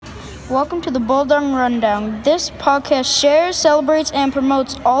Welcome to the Bulldog Rundown. This podcast shares, celebrates, and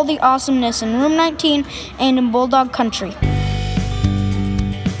promotes all the awesomeness in Room 19 and in Bulldog Country.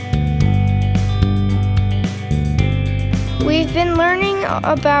 We've been learning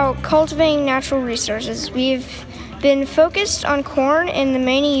about cultivating natural resources. We've been focused on corn and the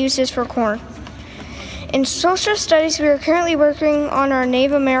many uses for corn. In social studies, we are currently working on our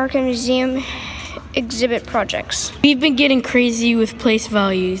Native American Museum exhibit projects. We've been getting crazy with place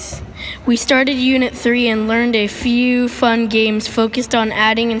values. We started Unit 3 and learned a few fun games focused on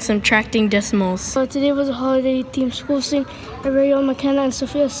adding and subtracting decimals. So today was a holiday-themed school sing. Our very own McKenna and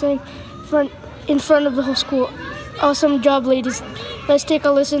Sophia sang in front of the whole school. Awesome job, ladies. Let's take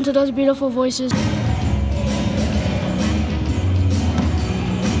a listen to those beautiful voices.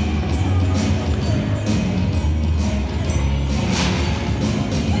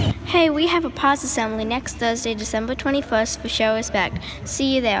 Hey, we have a pause assembly next Thursday, December 21st for Show Respect.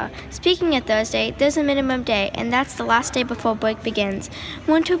 See you there. Speaking of Thursday, there's a minimum day, and that's the last day before break begins.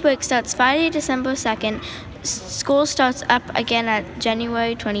 Winter break starts Friday, December 2nd. School starts up again at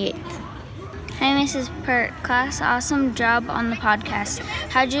January 28th. Hi, Mrs. Pert. Class, awesome job on the podcast.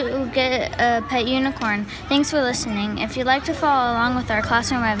 How'd you get a pet unicorn? Thanks for listening. If you'd like to follow along with our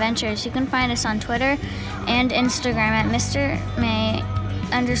classroom adventures, you can find us on Twitter and Instagram at MrMay_ADU.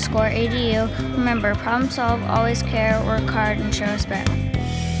 Remember, problem solve, always care, work hard, and show respect.